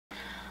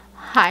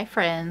Hi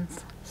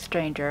friends,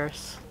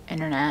 strangers,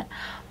 internet.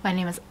 My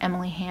name is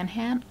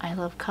EmilyHanhan. I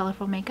love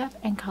colorful makeup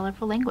and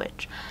colorful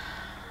language.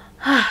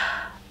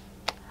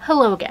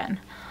 Hello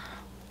again.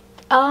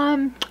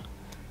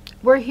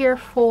 We're here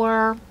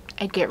for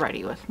a get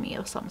ready with me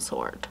of some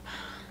sort.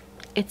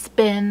 It's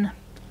been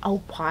a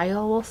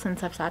while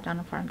since I've sat down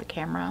in front of the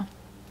camera.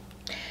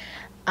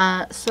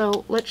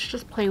 So let's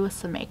just play with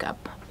some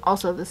makeup.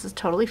 Also, this is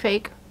totally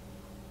fake.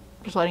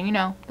 Just letting you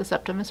know, the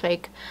septum is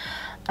fake.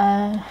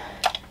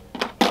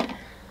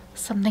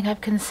 Something I've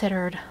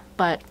considered,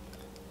 but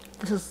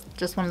this is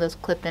just one of those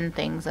clip-in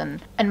things,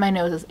 and my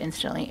nose is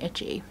instantly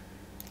itchy,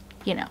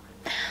 you know.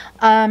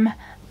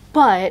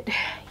 But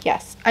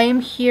yes, I am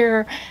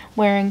here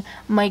wearing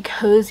my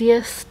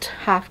coziest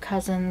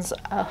half-cousin's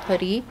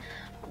hoodie.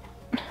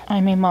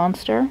 I'm a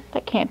monster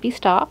that can't be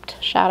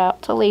stopped. Shout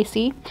out to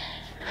Lacey.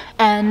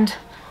 And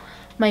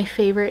my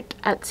favorite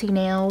Etsy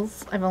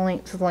nails.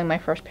 This is only my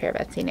first pair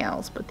of Etsy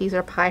nails, but these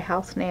are Pie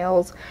House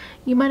nails.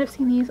 You might have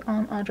seen these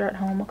on Audra at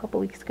Home a couple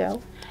weeks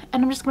ago.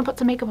 And I'm just gonna put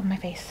some makeup on my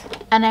face.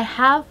 And I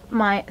have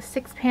my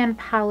 6-pan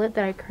palette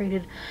that I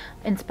created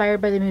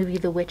inspired by the movie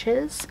The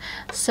Witches.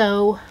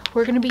 So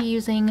we're gonna be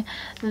using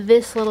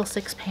this little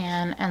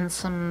 6-pan and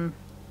some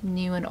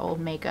new and old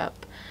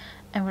makeup.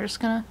 And we're just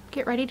gonna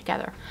get ready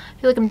together.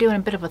 I feel like I'm doing a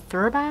bit of a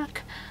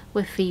throwback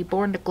with the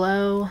Born to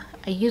Glow.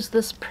 I used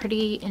this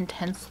pretty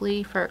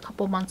intensely for a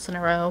couple months in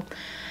a row,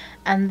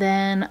 and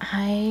then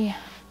I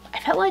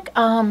felt like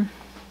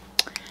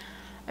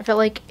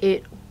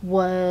it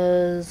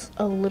was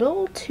a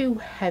little too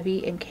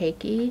heavy and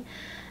cakey.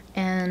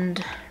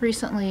 And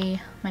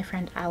recently my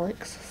friend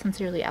Alex,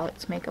 Sincerely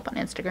Alex Makeup on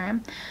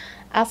Instagram,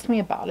 asked me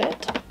about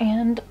it,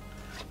 and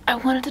I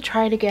wanted to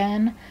try it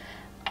again.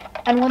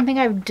 And one thing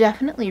I've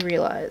definitely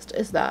realized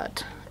is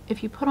that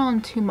if you put on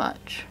too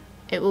much,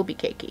 it will be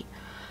cakey.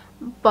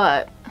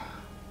 But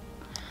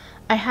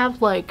I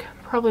have like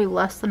probably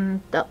less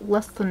than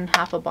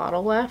half a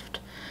bottle left,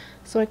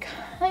 so I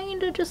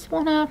kind of just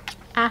want to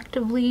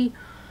actively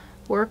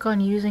work on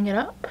using it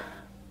up.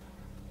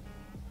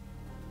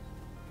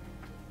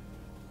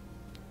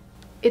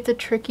 It's a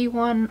tricky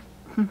one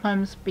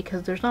sometimes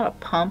because there's not a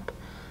pump,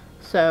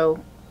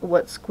 so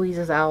what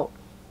squeezes out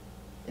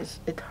it's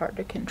hard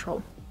to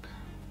control.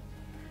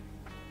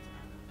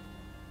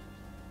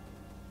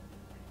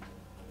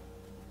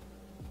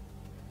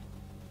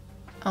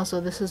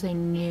 Also, this is a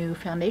new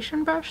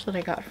foundation brush that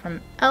I got from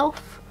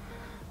e.l.f.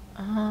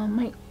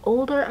 My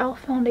older e.l.f.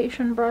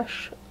 foundation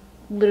brush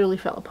literally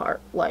fell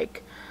apart.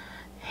 Like,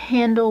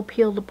 handle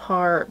peeled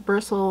apart,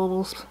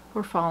 bristles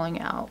were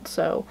falling out.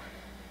 So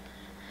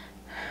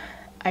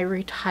I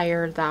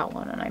retired that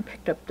one and I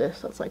picked up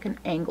this that's like an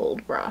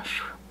angled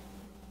brush.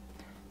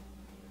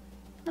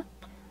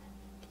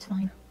 It's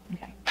fine.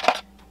 Okay.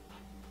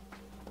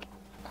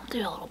 I'll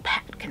do a little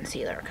pat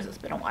concealer because it's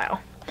been a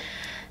while.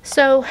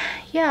 So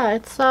yeah,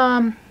 it's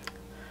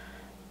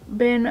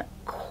been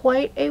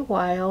quite a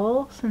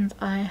while since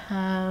I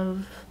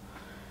have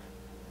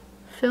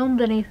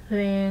filmed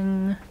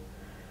anything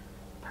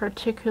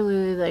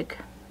particularly, like,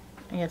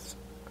 I guess,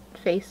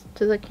 face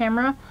to the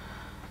camera.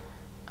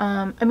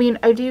 I mean,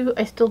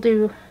 I still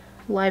do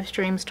live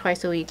streams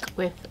twice a week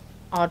with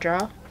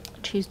Audra.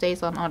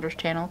 Tuesdays on Audra's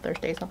channel,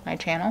 Thursdays on my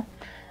channel.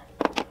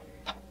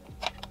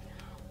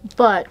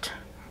 But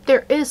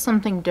there is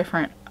something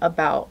different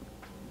about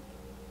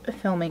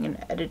filming an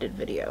edited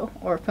video,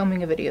 or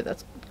filming a video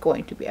that's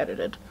going to be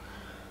edited.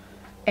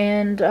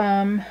 And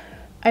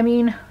I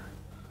mean,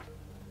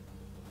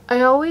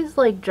 I always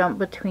like jump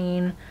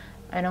between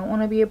I don't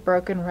want to be a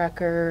broken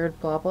record,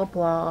 blah blah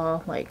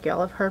blah, like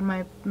y'all have heard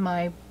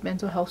my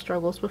mental health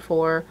struggles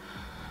before,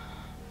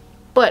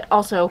 but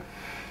also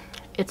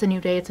it's a new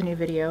day, it's a new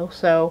video,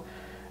 so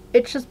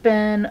it's just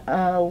been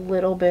a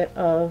little bit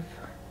of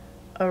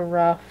a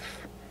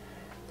rough,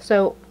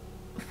 so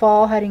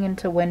fall heading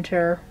into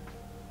winter,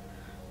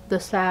 the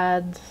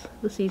SADS,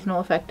 the seasonal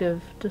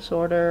affective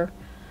disorder,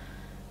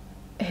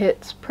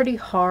 hits pretty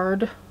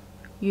hard,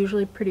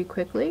 usually pretty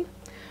quickly.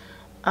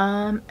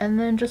 And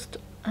then just,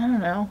 I don't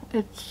know,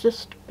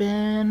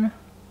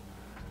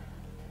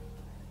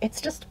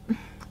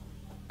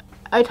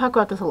 I talk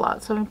about this a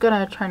lot, so I'm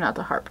gonna try not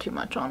to harp too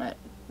much on it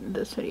in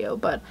this video,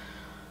 but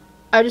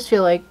I just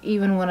feel like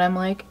even when I'm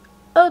like,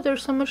 oh,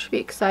 there's so much to be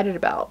excited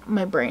about,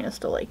 my brain is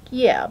still like,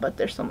 yeah, but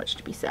there's so much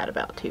to be sad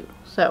about too.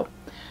 So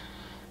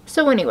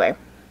anyway,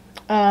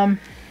 oh,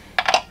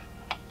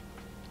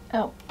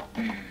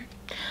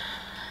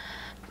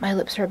 my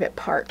lips are a bit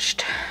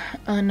parched.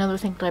 Another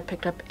thing that I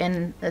picked up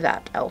in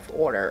that e.l.f.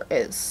 order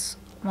is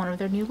one of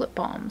their new lip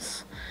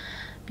balms,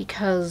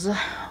 because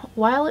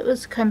while it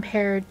was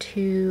compared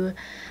to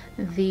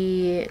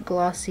the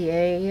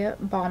Glossier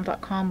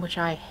Balm.com, which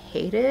I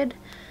hated,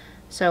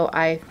 so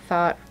I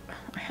thought,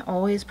 I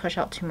always push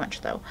out too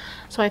much though,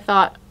 so I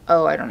thought,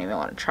 oh, I don't even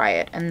want to try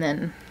it, and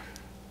then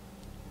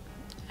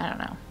I don't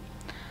know.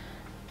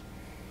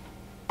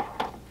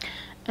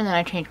 And then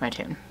I changed my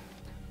tune.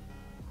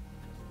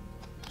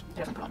 It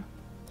doesn't put on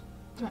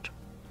too much.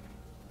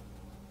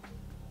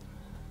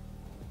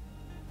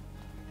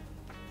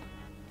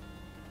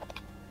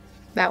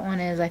 That one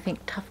is, I think,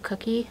 Tough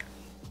Cookie.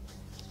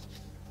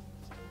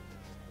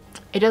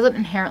 It doesn't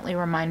inherently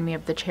remind me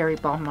of the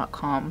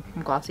cherrybomb.com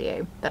from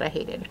Glossier that I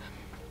hated.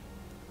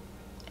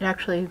 It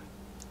actually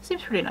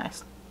seems pretty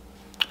nice.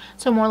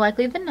 So more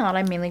likely than not,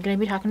 I'm mainly going to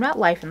be talking about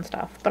life and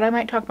stuff, but I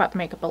might talk about the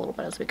makeup a little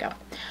bit as we go.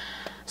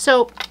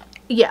 So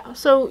yeah,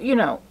 so you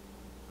know,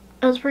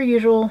 as per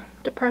usual,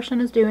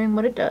 depression is doing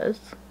what it does.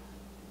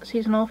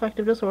 Seasonal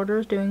affective disorder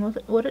is doing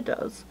what it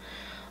does.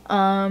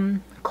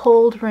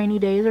 Cold, rainy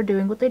days are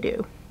doing what they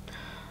do.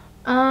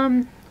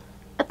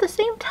 At the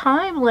same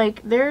time,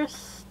 like,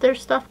 there's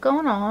stuff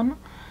going on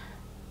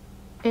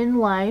in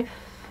life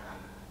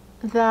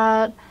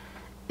that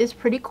is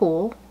pretty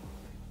cool.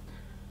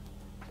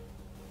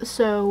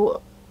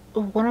 So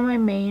one of my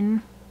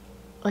main,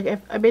 like,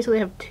 I basically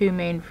have two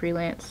main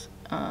freelance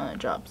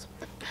jobs,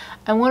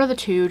 and one of the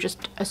two,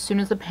 just as soon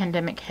as the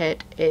pandemic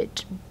hit,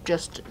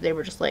 they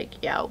were just like,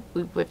 yeah,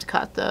 we've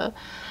cut the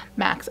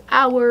max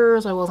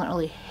hours. I wasn't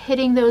really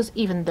hitting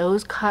even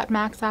those cut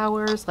max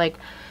hours, like,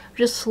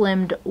 just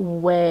slimmed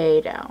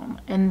way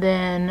down. And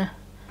then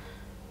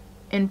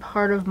in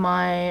part of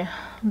my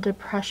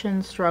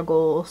depression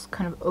struggles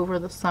kind of over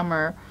the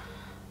summer,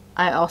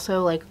 I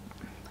also like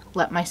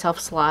let myself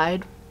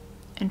slide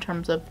in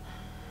terms of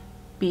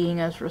being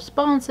as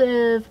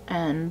responsive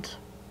and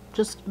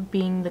just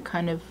being the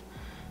kind of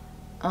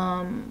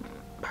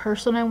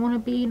person I want to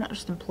be, not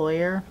just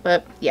employer,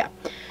 but yeah.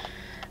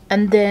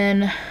 And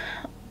then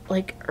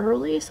like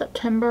early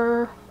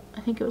September,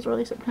 I think it was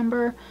early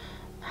September,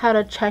 had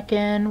a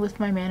check-in with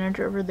my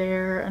manager over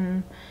there,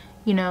 and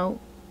you know,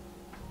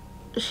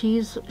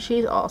 she's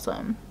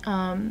awesome.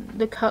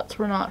 The cuts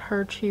were not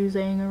her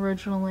choosing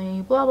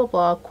originally, blah blah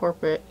blah,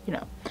 corporate, you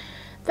know,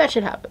 that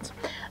shit happens.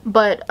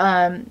 But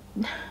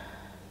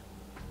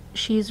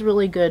she's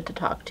really good to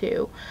talk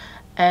to,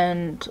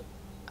 and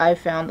I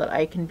found that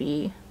I can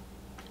be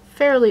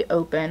fairly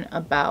open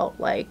about,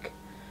 like,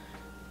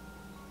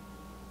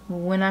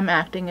 when I'm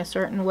acting a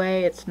certain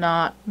way. It's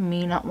not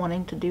me not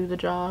wanting to do the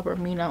job or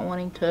me not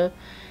wanting to,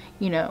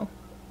 you know,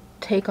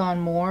 take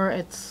on more.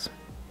 It's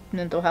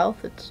mental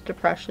health, it's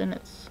depression,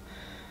 it's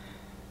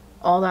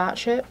all that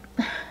shit.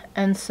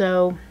 And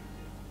so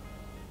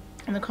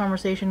in the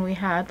conversation we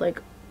had,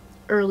 like,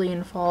 early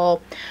in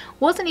fall,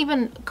 wasn't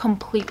even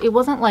complete, it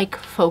wasn't like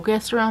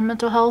focused around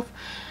mental health.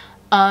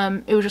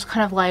 It was just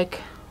kind of like,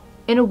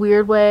 in a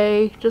weird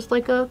way, just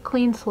like a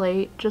clean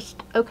slate,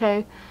 just,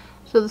 okay,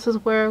 so this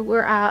is where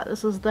we're at,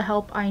 this is the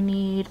help I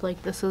need,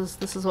 like, this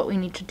is what we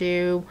need to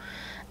do,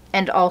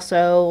 and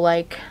also,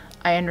 like,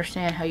 I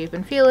understand how you've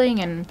been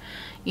feeling, and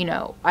you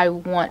know, I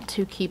want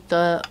to keep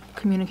the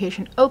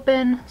communication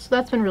open. So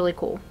that's been really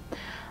cool.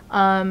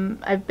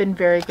 I've been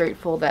very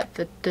grateful that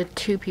the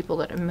two people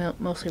that I'm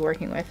mostly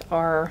working with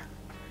are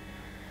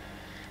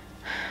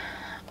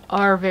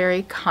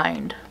very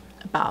kind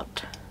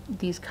about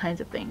these kinds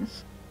of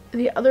things.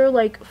 The other,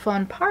 like,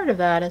 fun part of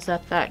that is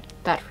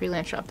that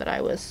freelance job that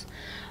I was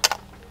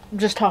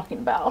just talking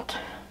about.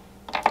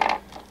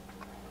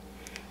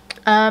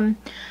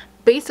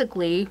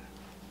 Basically,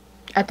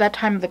 at that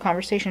time of the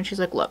conversation, she's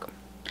like, look,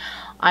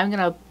 I'm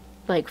gonna,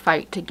 like,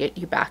 fight to get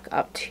you back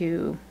up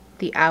to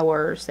the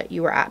hours that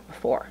you were at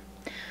before.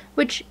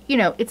 Which, you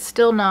know, it's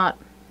still not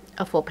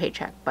a full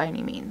paycheck by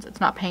any means. It's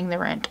not paying the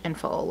rent in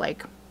full,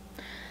 like,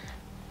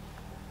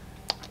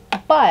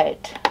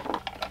 but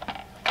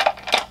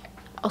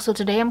also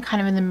today I'm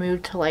kind of in the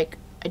mood to, like,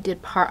 I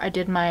did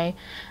my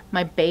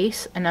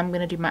base, and I'm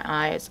gonna do my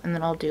eyes, and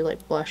then I'll do,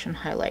 like, blush and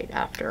highlight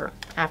after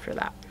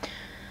that.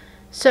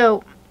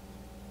 So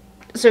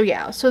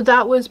yeah, so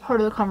that was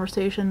part of the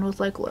conversation, was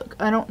like, look,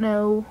 I don't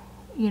know,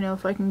 you know,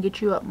 if I can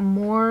get you up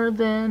more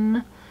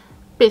than,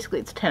 basically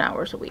it's 10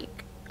 hours a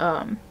week,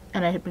 and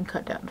I had been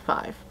cut down to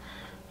 5.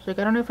 So, like,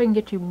 I don't know if I can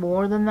get you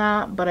more than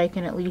that, but I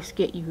can at least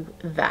get you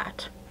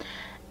that.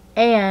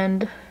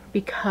 And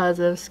because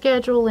of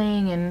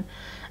scheduling and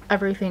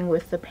everything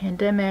with the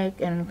pandemic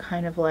and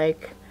kind of,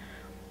 like,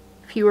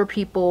 fewer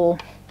people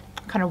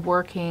kind of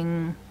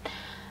working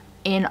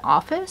in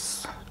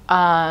office,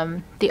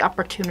 the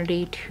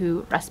opportunity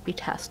to recipe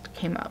test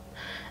came up.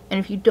 And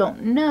if you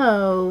don't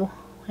know,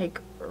 like,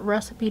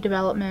 recipe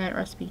development,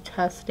 recipe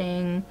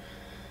testing,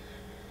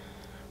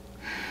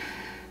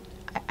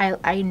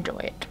 I enjoy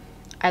it.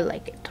 I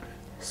like it.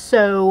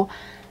 So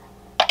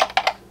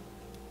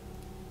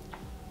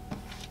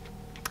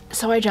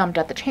I jumped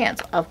at the chance,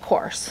 of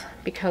course,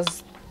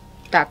 because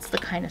that's the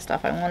kind of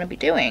stuff I want to be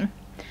doing.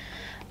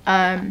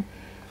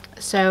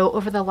 So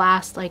over the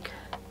last, like,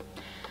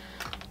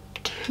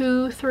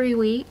 2-3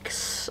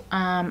 weeks,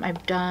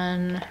 I've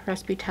done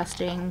recipe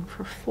testing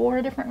for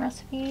 4 different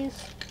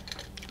recipes,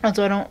 and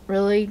so I don't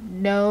really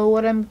know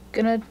what I'm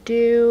gonna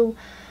do,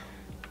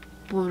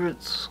 but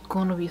it's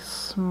gonna be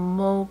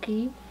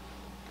smoky,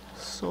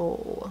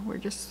 so we're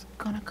just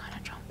gonna kind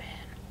of jump in.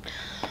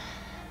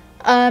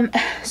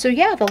 So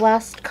yeah, the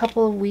last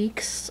couple of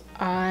weeks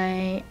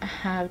I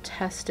have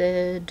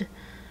tested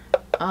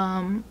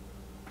a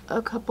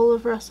couple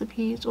of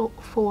recipes,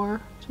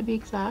 4 to be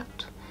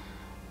exact,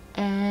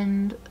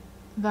 and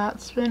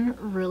that's been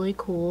really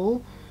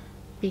cool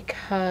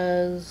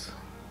because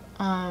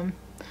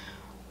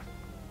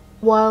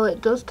while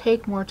it does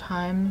take more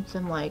time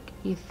than like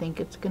you think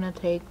it's gonna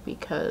take,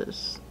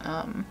 because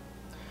I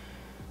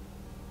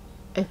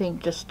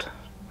think just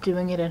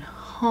doing it at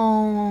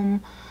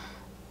home,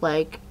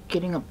 like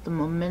getting up the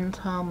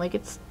momentum, like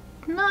it's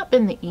not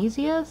been the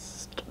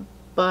easiest,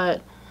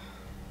 but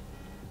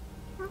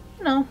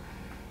you know,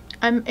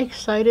 I'm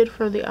excited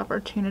for the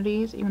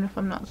opportunities, even if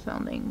I'm not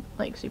sounding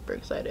like super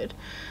excited.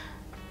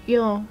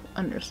 You'll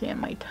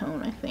understand my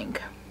tone, I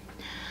think.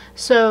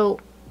 So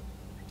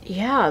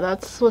yeah,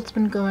 that's what's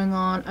been going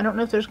on. I don't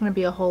know if there's going to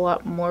be a whole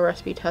lot more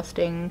recipe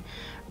testing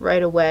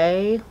right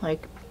away,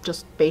 like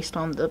just based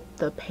on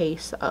the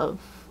pace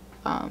of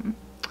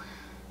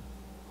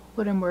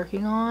what I'm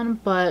working on,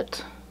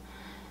 but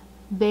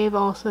they've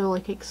also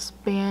like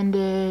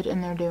expanded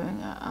and they're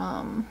doing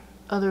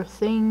other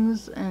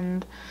things,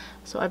 and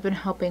so I've been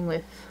helping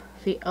with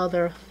the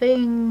other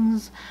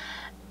things.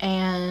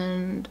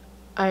 And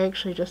I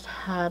actually just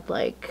had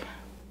like,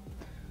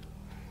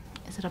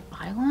 is it a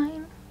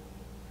byline?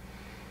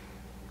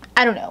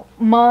 I don't know.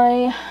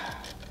 My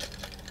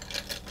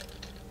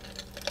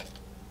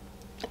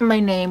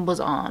name was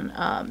on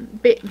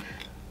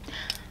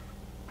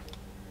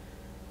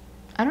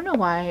I don't know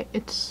why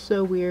it's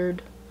so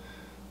weird.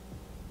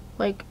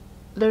 Like,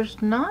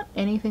 there's not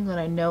anything that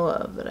I know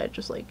of that I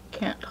just like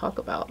can't talk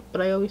about,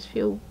 but I always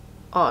feel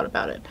odd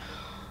about it.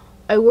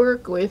 I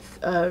work with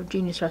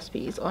Genius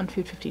Recipes on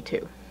Food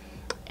 52,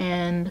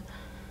 and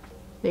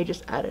they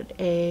just added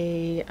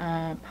a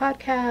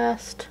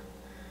podcast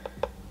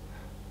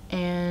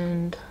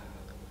and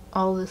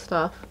all this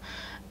stuff,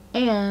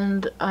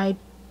 and I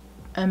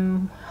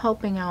am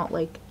helping out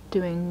like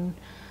doing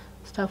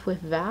stuff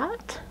with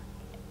that,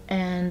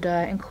 and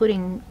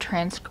including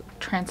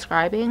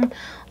transcribing.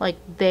 Like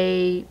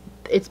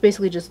it's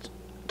basically just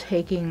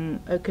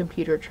taking a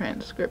computer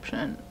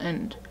transcription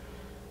and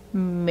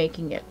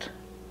making it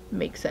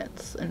make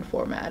sense and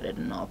formatted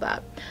and all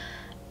that.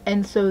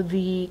 And so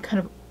the kind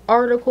of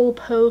article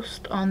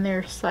post on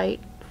their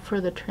site for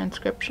the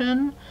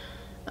transcription,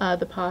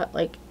 the pot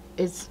like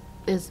is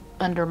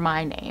under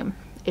my name.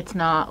 It's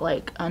not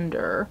like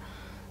under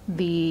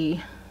the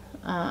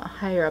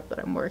higher up that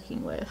I'm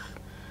working with,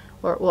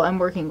 or well, I'm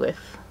working with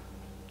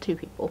two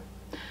people.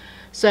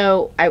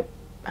 So I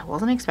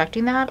wasn't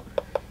expecting that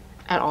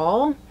at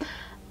all,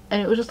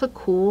 and it was just a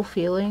cool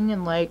feeling,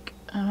 and like,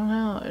 I don't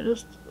know, it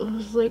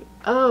was like,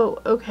 oh,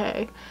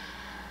 okay.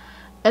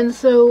 And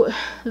so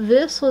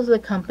this was the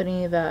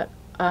company that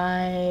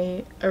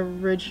I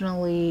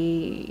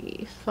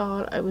originally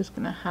thought I was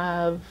gonna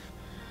have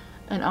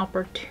an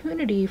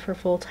opportunity for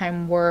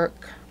full-time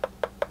work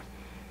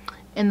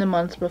in the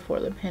months before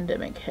the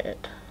pandemic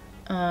hit.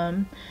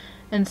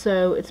 And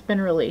so it's been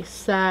really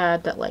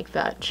sad that like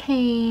that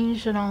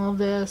changed and all of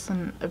this,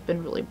 and I've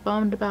been really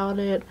bummed about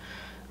it,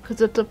 because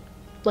it's a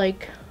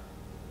like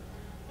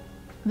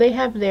they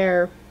have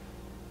their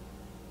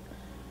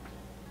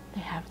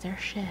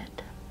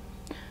shit,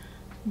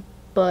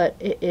 but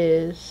it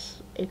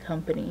is a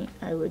company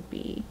I would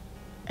be,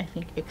 I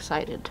think,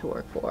 excited to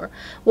work for.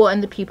 Well,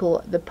 and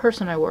the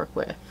person I work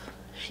with,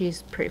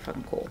 she's pretty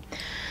fucking cool.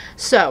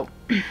 So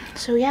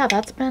yeah,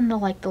 that's been the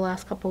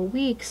last couple of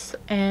weeks,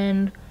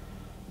 and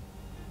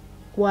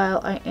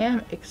while I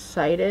am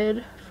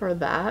excited for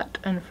that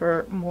and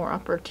for more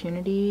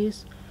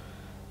opportunities,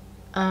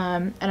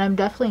 and I'm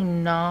definitely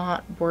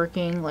not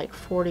working like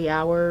 40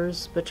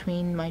 hours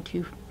between my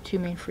two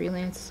main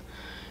freelance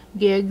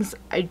gigs.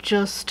 I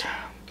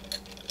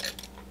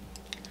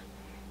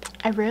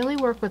rarely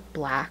work with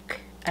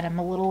black, and I'm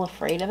a little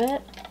afraid of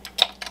it,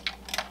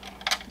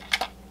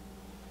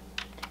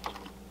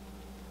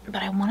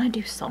 but I want to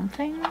do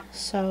something.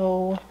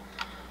 So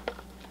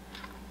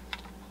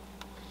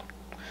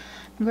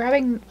I'm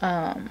grabbing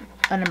a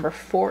number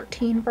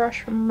 14 brush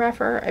from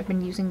Refer. I've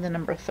been using the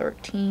number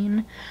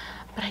 13,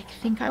 but I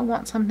think I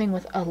want something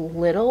with a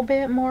little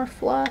bit more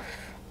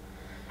fluff,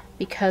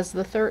 because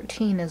the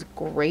 13 is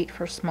great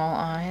for small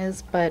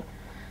eyes, but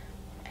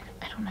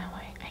I don't know,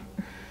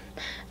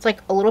 it's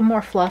like a little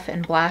more fluff,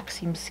 and black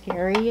seems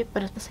scary,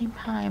 but at the same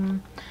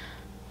time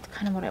it's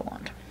kind of what I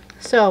want.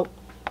 So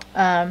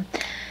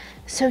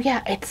so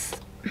yeah,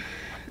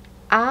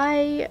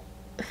 I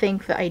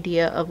think the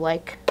idea of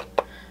like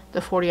the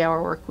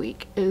 40-hour work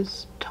week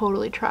is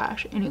totally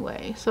trash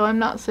anyway. So I'm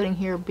not sitting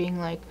here being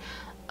like,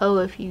 oh,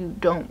 if you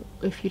don't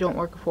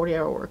work a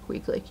 40-hour work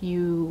week, like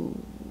you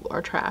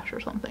are trash or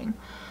something.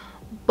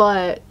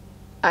 But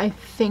I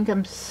think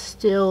I'm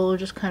still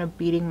just kind of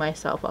beating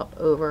myself up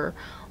over,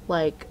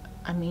 like,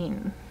 I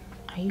mean,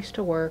 I used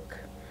to work,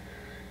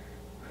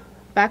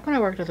 back when I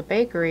worked at the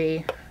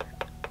bakery,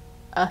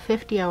 a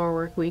 50-hour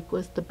work week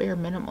was the bare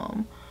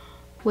minimum,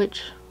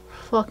 which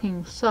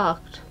fucking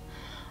sucked.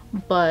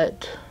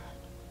 But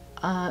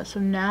so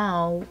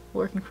now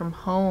working from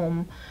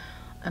home,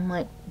 I'm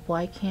like,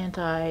 why can't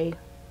I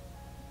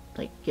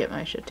like get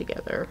my shit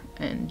together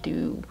and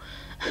do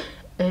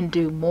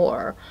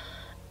more?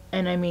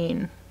 And I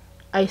mean,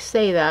 I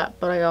say that,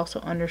 but I also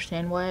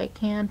understand why I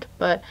can't.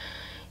 But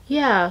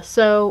yeah,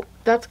 so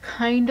that's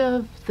kind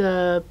of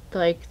the,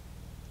 like,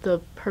 the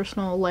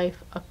personal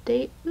life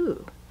update.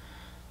 Ooh,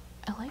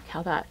 I like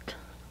how that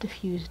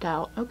diffused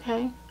out.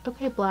 Okay,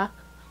 okay, black.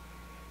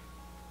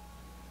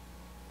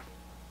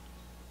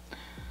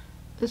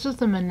 This is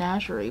the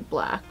Menagerie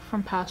black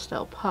from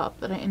Pastel Pup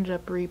that I ended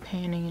up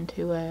repanning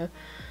into a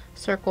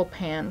circle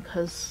pan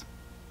because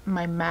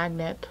my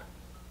magnet,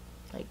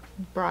 like,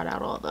 brought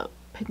out all the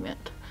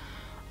pigment.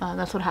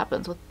 That's what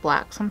happens with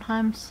black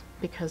sometimes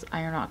because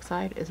iron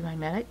oxide is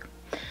magnetic.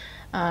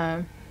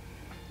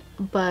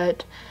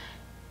 But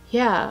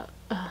yeah,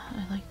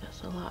 I like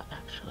this a lot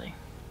actually.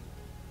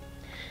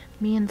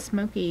 Me and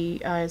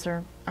smoky eyes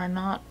are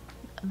not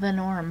the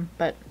norm,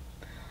 but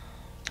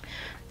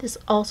this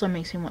also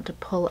makes me want to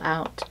pull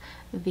out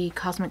the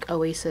Cosmic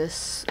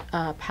Oasis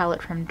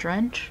palette from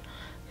Drench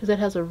because it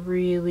has a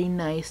really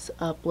nice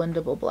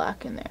blendable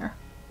black in there.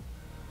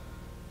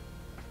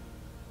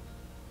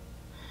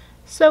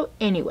 So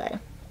anyway,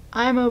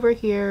 I'm over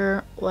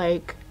here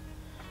like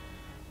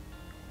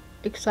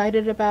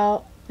excited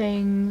about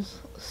things,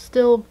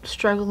 still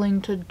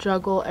struggling to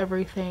juggle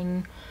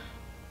everything.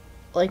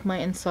 Like, my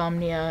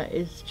insomnia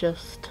is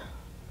just,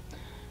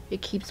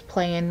 it keeps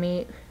playing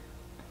me.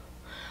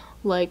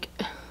 Like,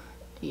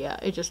 yeah,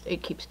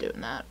 it keeps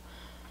doing that.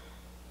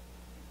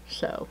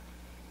 So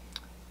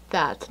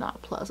that's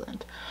not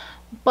pleasant.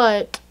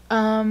 But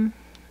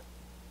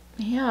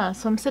yeah,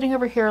 so I'm sitting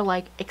over here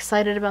like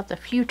excited about the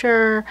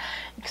future,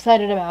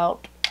 excited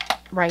about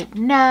right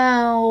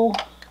now,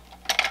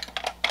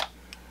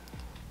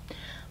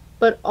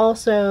 but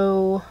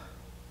also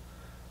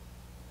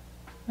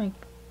like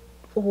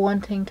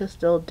wanting to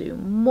still do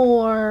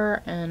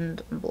more,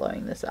 and I'm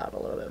blowing this out a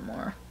little bit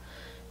more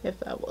if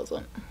that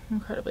wasn't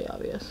incredibly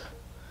obvious.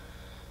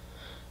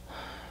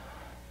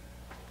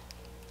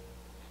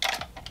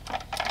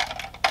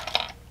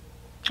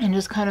 And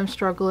just kind of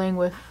struggling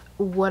with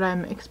what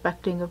I'm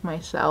expecting of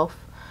myself.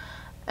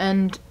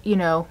 And, you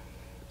know,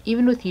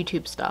 even with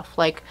YouTube stuff,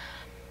 like,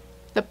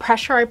 the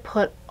pressure I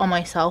put on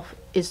myself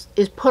is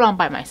put on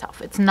by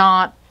myself. It's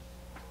not.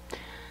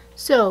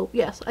 So,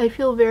 yes, I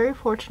feel very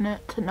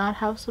fortunate to not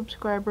have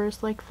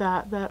subscribers like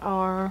that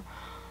are,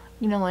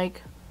 you know,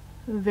 like,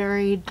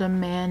 very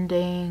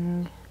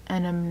demanding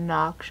and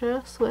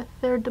obnoxious with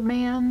their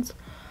demands.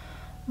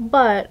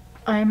 But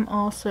I'm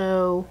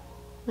also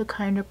the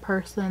kind of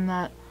person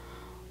that,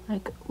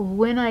 like,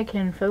 when I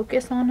can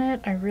focus on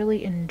it, I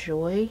really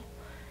enjoy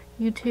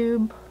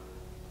YouTube,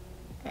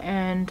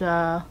 and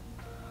I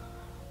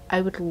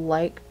would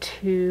like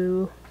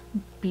to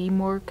be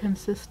more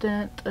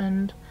consistent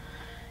and,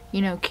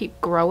 you know,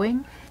 keep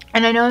growing.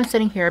 And I know I'm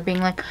sitting here being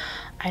like,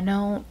 I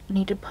don't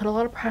need to put a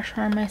lot of pressure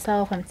on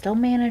myself, I'm still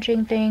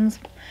managing things.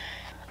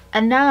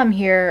 And now I'm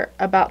here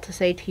about to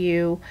say to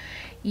you,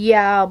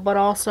 yeah, but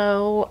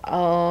also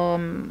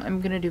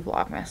I'm gonna do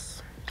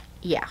Vlogmas.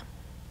 Yeah.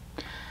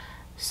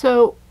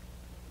 So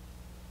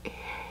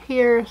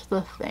here's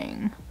the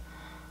thing.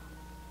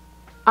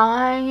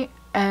 I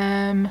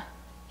am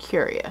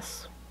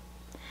curious.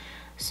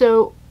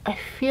 So I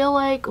feel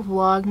like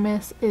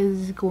Vlogmas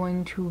is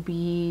going to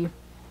be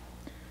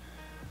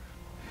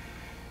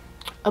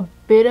a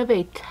bit of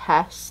a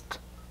test.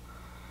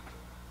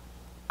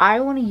 I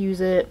want to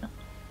use it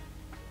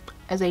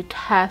as a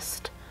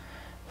test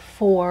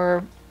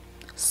for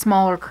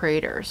smaller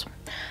creators,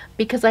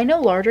 because I know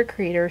larger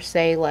creators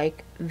say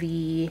like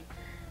the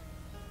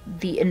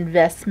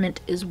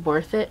investment is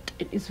worth it.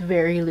 It is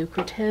very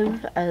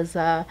lucrative, as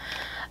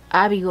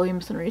Abby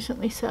Williamson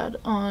recently said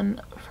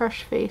on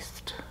Fresh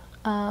Faced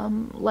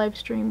live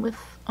stream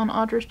on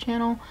Audra's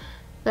channel,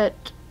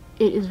 that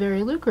it is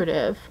very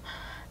lucrative.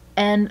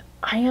 And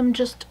I am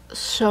just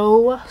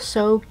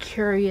so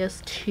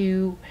curious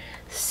to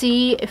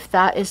see if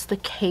that is the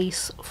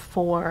case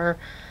for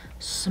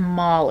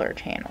smaller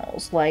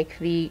channels, like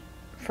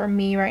for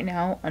me right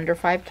now, under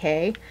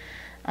 5K.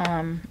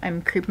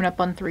 I'm creeping up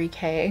on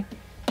 3K.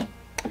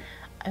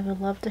 I would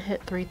love to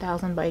hit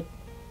 3,000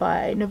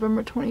 by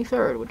November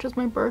 23rd, which is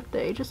my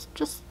birthday. Just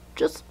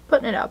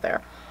putting it out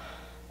there.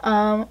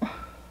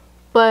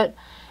 But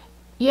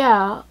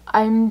yeah,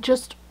 I'm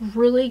just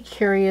really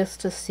curious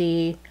to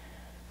see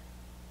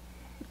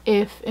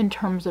if, in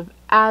terms of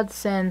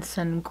AdSense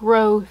and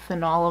growth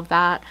and all of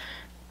that,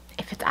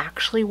 if it's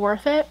actually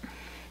worth it,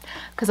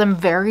 because I'm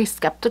very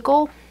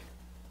skeptical.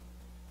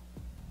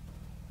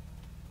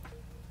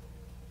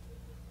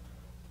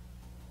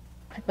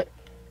 I put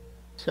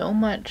so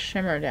much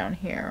shimmer down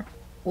here.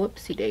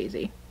 Whoopsie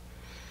daisy.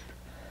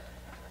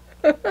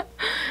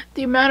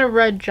 The amount of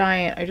Red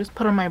Giant I just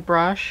put on my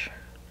brush,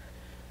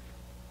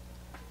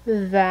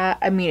 that,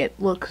 I mean, it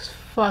looks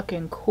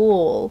fucking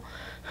cool,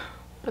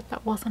 but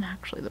that wasn't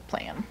actually the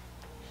plan.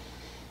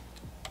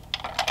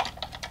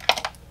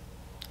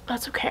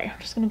 That's okay. I'm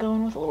just gonna go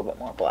in with a little bit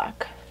more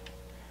black.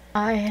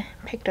 I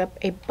picked up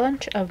a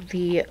bunch of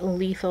the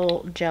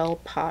Lethal Gel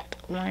Pot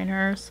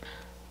liners.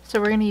 So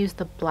we're going to use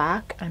the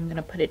black. I'm going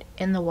to put it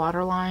in the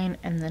waterline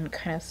and then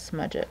kind of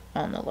smudge it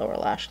on the lower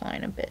lash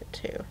line a bit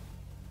too.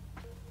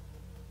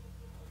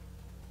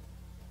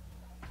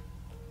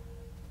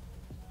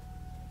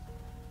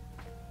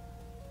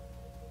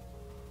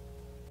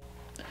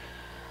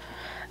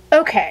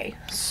 Okay,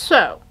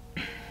 so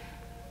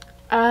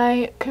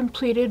I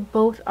completed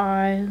both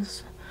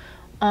eyes.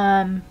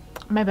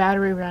 My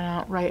battery ran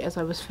out right as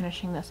I was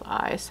finishing this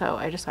eye, so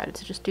I decided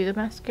to just do the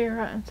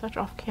mascara and such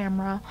off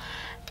camera.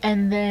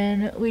 And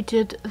then we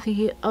did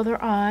the other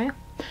eye.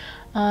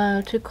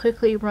 To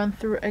quickly run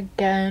through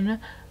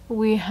again,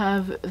 we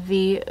have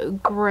the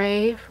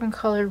gray from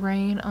Colored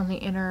Rain on the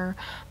inner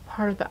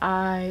part of the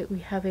eye. We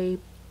have the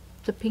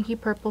pinky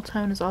purple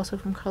tone is also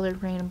from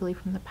Colored Rain, I believe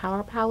from the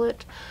Power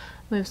Palette.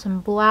 We have some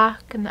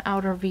black in the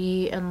outer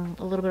V and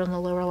a little bit on the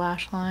lower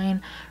lash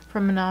line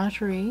from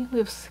Menagerie. We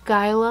have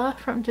Skyla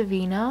from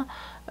Divina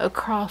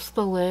across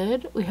the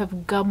lid. We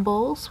have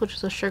Gumbles, which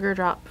is a sugar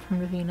drop from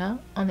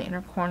Divina on the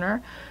inner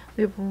corner.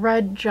 We have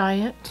Red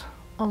Giant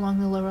along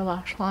the lower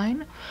lash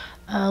line.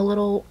 A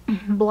little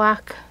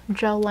black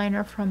gel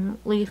liner from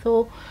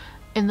Lethal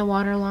in the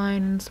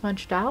waterline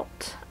smudged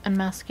out, and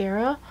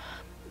mascara.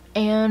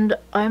 And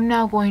I'm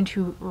now going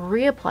to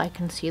reapply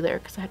concealer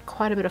because I had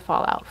quite a bit of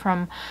fallout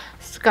from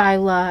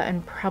Skyla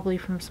and probably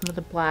from some of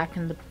the black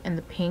and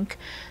the pink.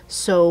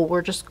 So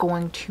we're just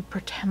going to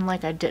pretend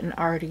like I didn't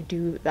already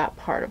do that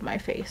part of my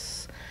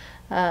face.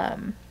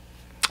 And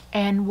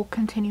we'll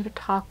continue to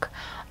talk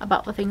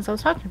about the things I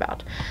was talking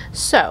about.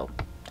 So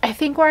I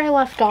think where I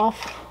left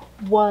off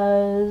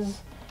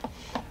was...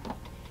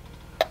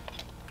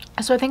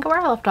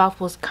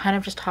 kind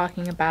of just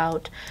talking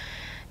about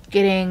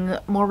getting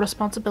more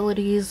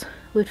responsibilities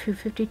with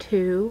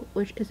 252,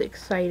 which is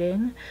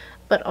exciting,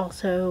 but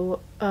also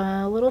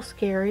a little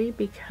scary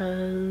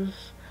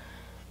because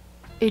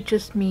it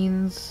just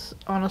means,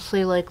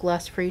 honestly, like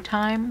less free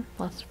time.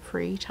 And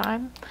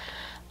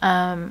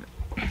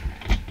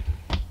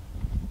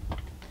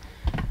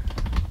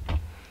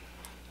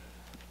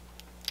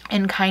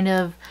kind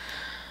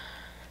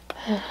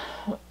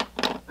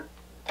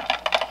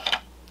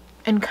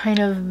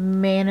of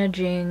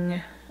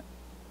managing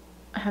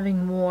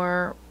having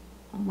more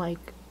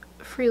like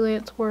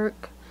freelance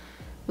work,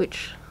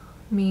 which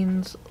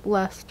means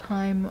less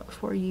time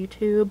for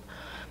YouTube.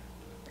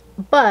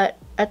 But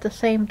at the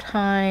same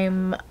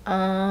time,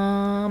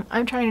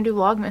 I'm trying to do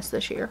Vlogmas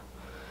this year.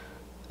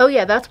 Oh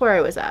yeah, that's where I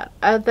was at.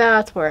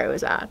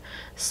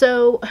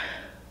 So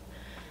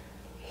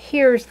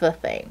here's the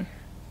thing.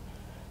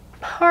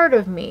 Part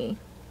of me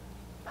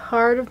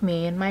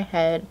in my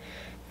head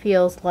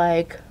feels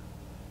like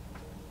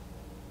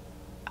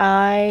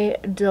I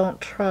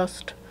don't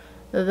trust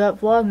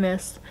that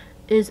Vlogmas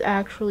is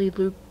actually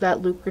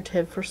that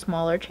lucrative for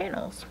smaller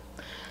channels,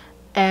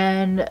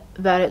 and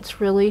that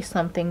it's really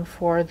something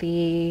for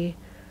the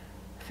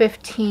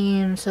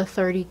 15 to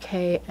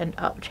 30k and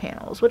up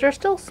channels, which are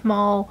still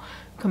small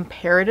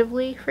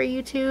comparatively for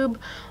YouTube,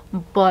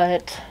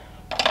 but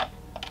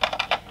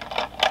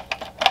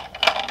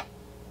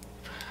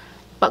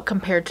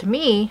compared to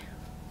me,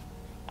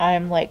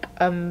 I'm like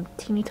a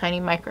teeny tiny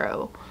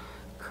micro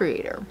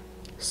creator.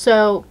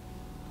 So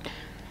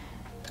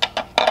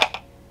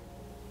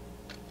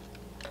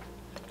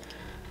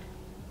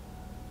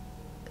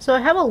I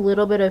have a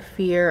little bit of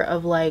fear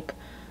of like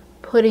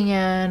putting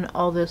in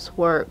all this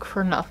work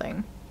for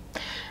nothing.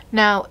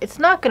 Now, it's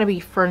not going to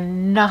be for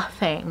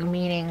nothing,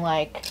 meaning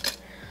like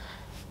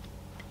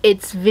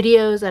it's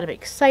videos that I'm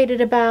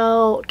excited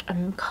about.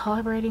 I'm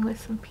collaborating with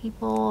some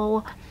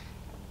people.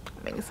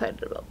 I'm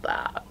excited about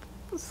that.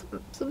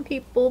 Some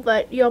people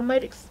that y'all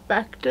might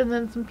expect, and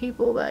then some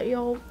people that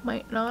y'all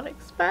might not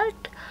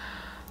expect.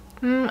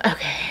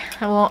 Okay,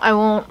 I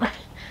won't.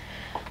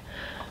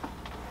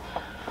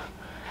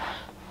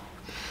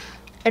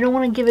 I don't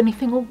want to give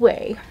anything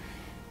away,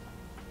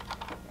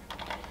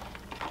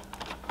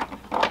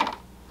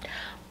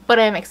 but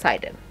I'm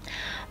excited.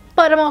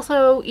 But I'm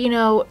also, you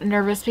know,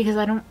 nervous because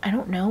I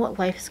don't know what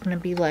life is going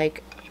to be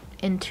like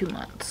in 2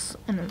 months,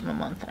 in a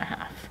month and a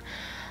half.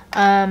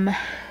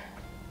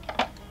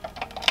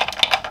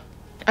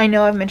 I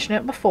know I've mentioned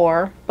it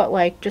before, but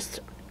like just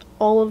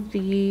all of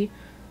the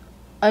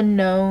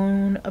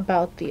unknown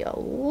about the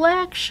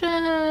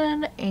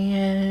election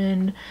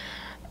and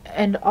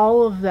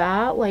all of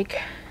that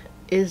like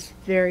is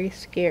very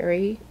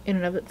scary in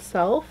and of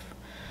itself.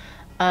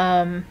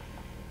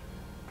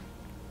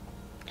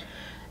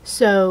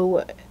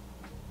 So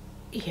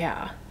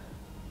yeah.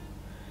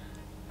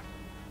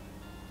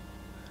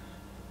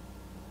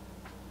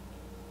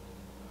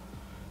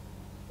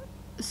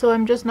 So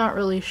I'm just not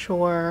really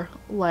sure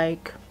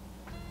like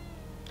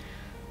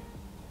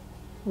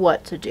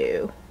what to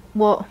do.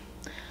 Well,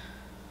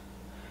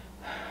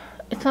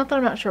 it's not that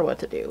I'm not sure what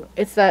to do.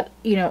 It's that,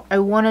 you know, I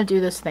want to do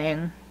this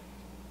thing,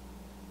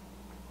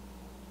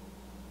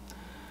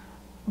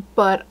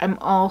 but I'm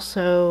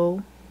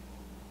also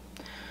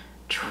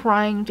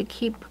trying to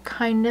keep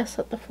kindness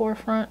at the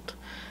forefront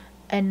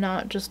and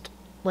not just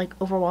like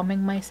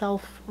overwhelming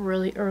myself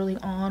really early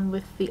on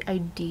with the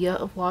idea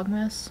of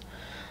Vlogmas.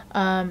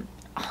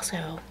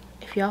 Also,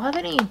 if y'all have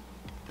any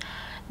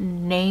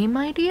name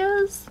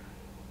ideas,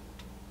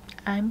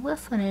 I'm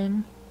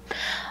listening.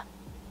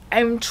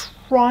 I'm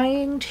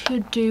trying to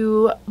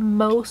do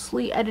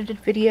mostly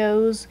edited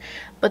videos,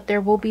 but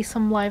there will be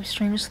some live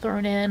streams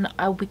thrown in.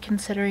 I'll be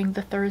considering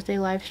the Thursday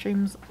live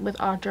streams with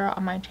Audra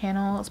on my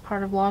channel as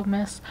part of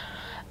Vlogmas.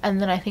 And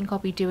then I think I'll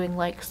be doing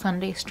like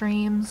Sunday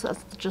streams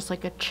as just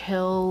like a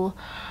chill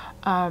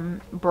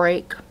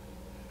break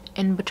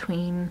in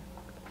between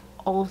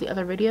all of the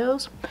other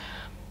videos.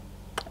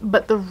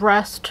 But the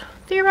rest,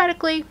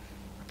 theoretically,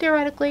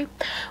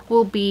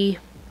 will be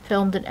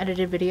filmed and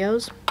edited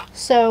videos.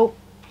 So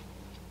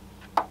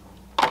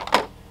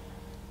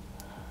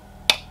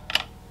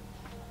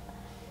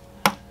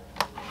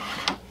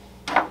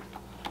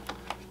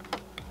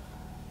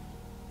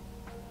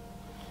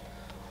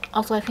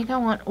also, I think I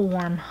want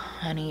warm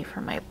honey for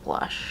my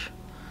blush.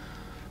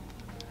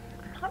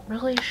 I'm not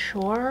really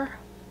sure,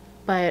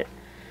 but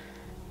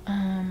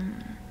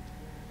I'm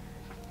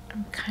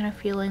kind of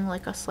feeling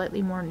like a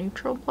slightly more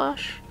neutral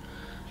blush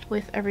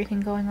with everything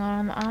going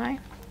on the eye,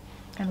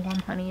 and warm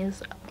honey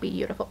is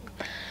beautiful.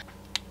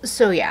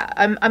 So yeah,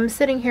 I'm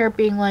sitting here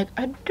being like,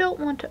 I don't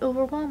want to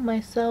overwhelm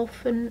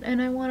myself,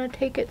 and I want to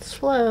take it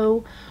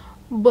slow,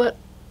 but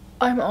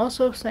I'm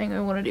also saying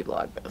I want to do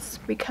Vlogmas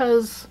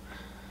because,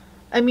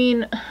 I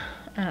mean,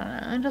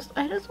 I don't know,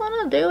 I just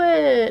want to do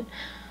it.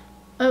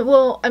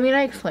 Well, I mean,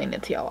 I explained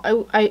it to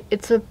y'all.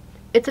 It's a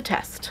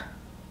test.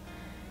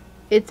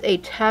 It's a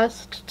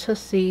test to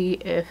see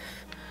if,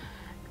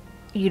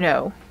 you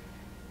know,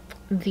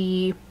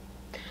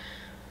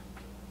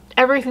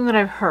 everything that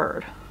I've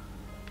heard.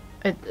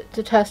 It's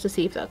a test to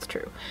see if that's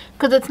true.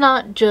 Because it's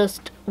not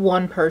just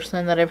one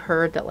person that I've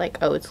heard that, like,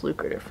 oh, it's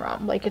lucrative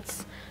from. Like,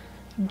 it's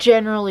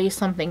generally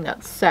something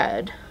that's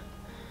said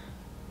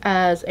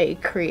as a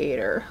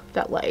creator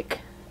that,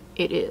 like,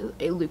 it is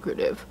a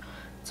lucrative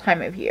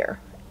time of year.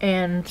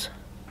 And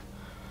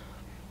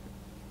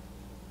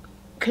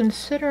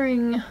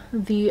considering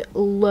the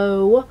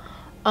low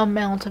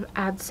amount of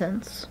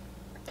AdSense,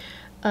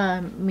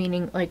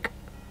 meaning like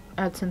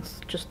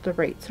AdSense, just the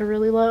rates are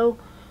really low,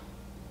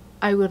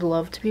 I would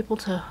love to be able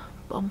to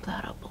bump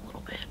that up a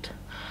little bit.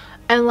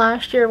 And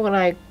last year when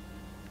I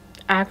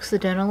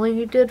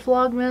accidentally did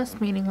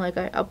Vlogmas, meaning like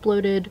I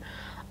uploaded,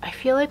 I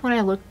feel like when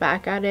I look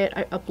back at it,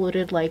 I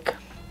uploaded like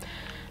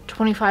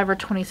 25 or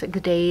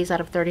 26 days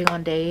out of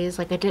 31 days.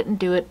 Like, I didn't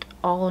do it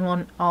all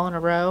in a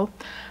row,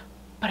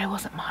 but I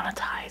wasn't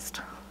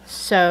monetized.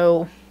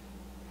 So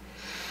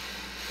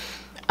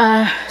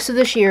so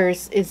this year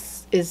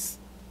is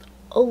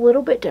a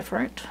little bit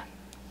different.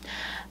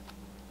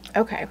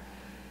 Okay.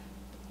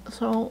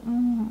 So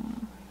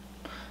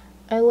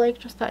I like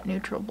just that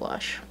neutral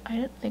blush. I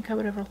didn't think I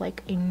would ever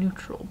like a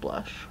neutral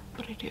blush,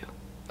 but I do.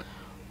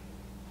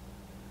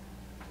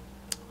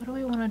 What do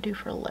we want to do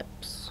for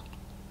lips?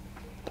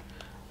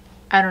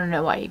 I don't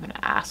know why I even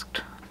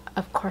asked.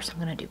 Of course I'm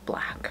gonna do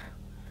black.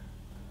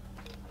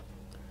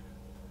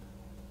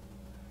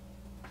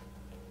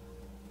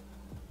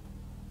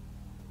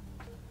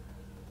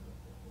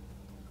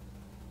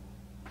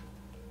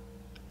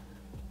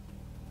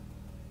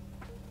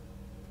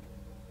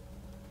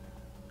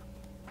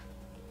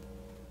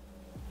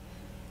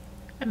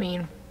 I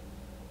mean,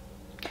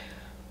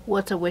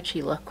 what's a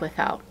witchy look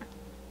without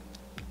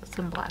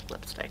some black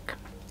lipstick?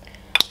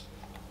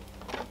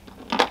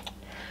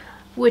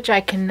 Which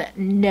I can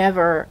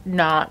never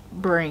not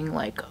bring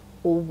like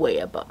way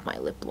above my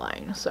lip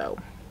line, so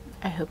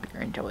I hope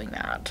you're enjoying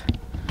that.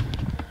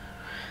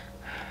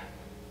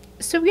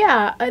 So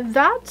yeah,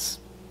 that's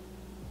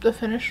the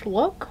finished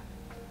look.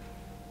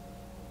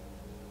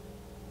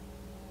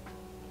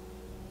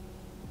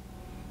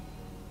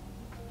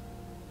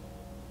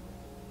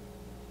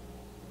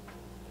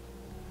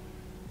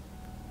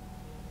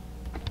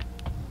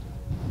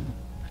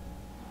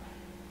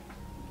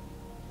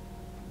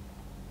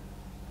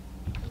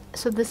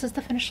 So this is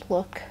the finished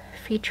look,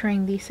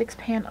 featuring the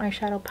 6-pan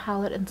eyeshadow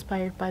palette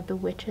inspired by the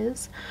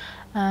Witches,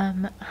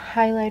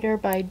 highlighter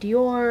by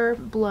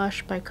Dior,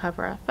 blush by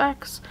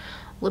CoverFX,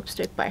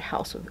 lipstick by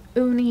House of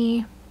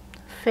Uni,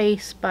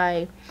 face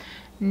by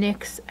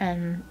NYX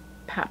and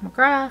Pat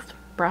McGrath,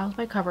 brows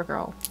by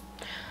CoverGirl,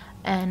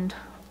 and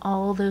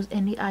all those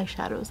indie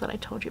eyeshadows that I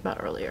told you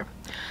about earlier.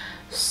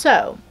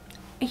 So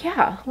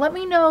yeah, let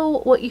me know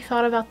what you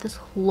thought about this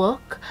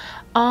look.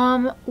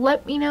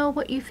 Let me know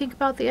what you think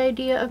about the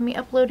idea of me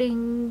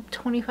uploading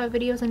 25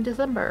 videos in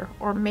December,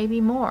 or maybe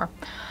more.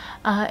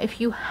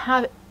 If you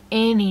have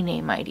any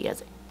name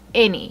ideas,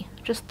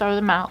 just throw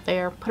them out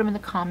there, put them in the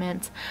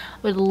comments. I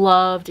would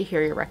love to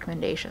hear your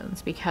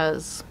recommendations,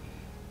 because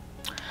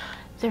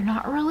they're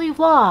not really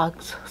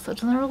vlogs, so it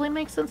doesn't really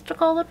make sense to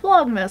call it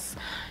Vlogmas.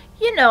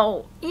 You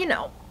know.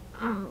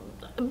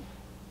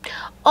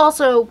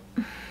 Also,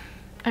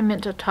 I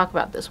meant to talk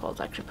about this while I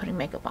was actually putting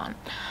makeup on.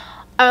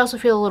 I also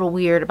feel a little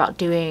weird about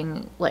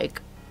doing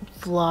like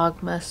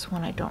Vlogmas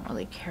when I don't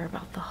really care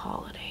about the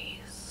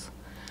holidays.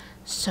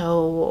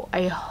 So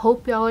I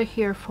hope y'all are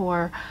here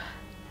for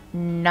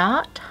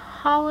not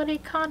holiday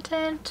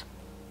content.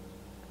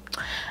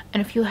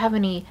 And if you have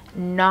any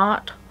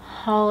not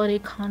holiday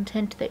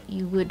content that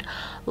you would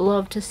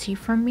love to see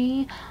from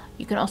me,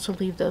 you can also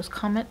leave those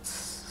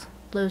comments,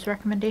 those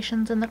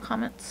recommendations in the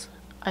comments.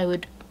 I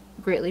would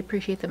greatly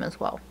appreciate them as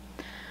well.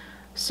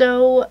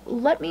 So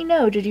let me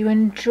know, did you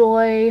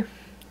enjoy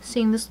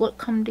seeing this look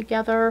come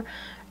together? Are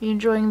you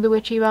enjoying the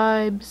witchy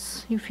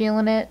vibes? You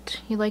feeling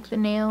it? You like the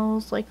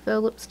nails, like the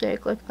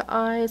lipstick, like the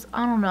eyes?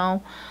 I don't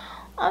know.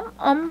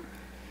 I'm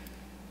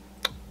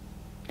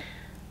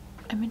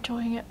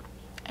enjoying it.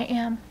 I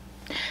am.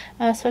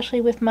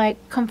 Especially with my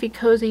comfy,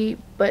 cozy,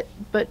 but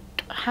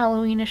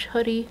Halloweenish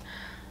hoodie.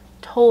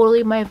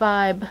 Totally my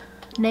vibe.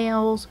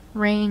 Nails,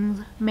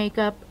 rings,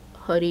 makeup,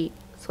 hoodie,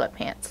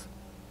 sweatpants.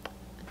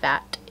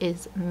 That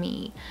is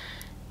me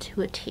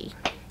to a T.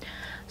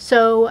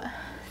 So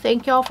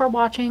thank y'all for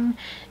watching.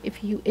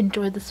 If you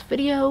enjoyed this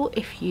video,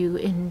 if you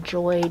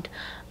enjoyed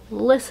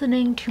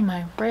listening to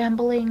my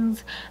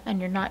ramblings and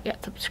you're not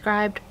yet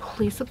subscribed,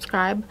 please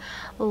subscribe.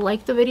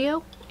 Like the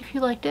video if you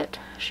liked it.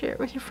 Share it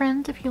with your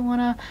friends if you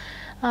want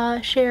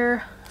to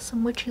share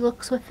some witchy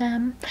looks with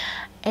them.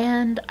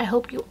 And I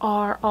hope you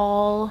are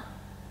all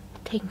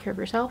taking care of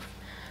yourself.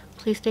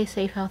 Please stay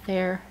safe out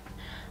there.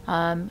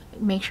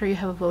 Make sure you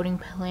have a voting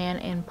plan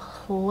in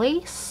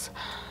place.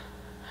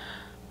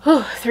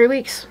 Whew, 3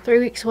 weeks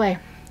away.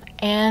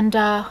 And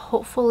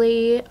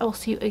hopefully I'll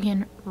see you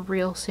again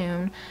real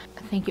soon.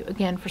 Thank you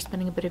again for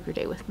spending a bit of your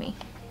day with me.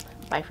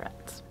 Bye,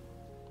 friends.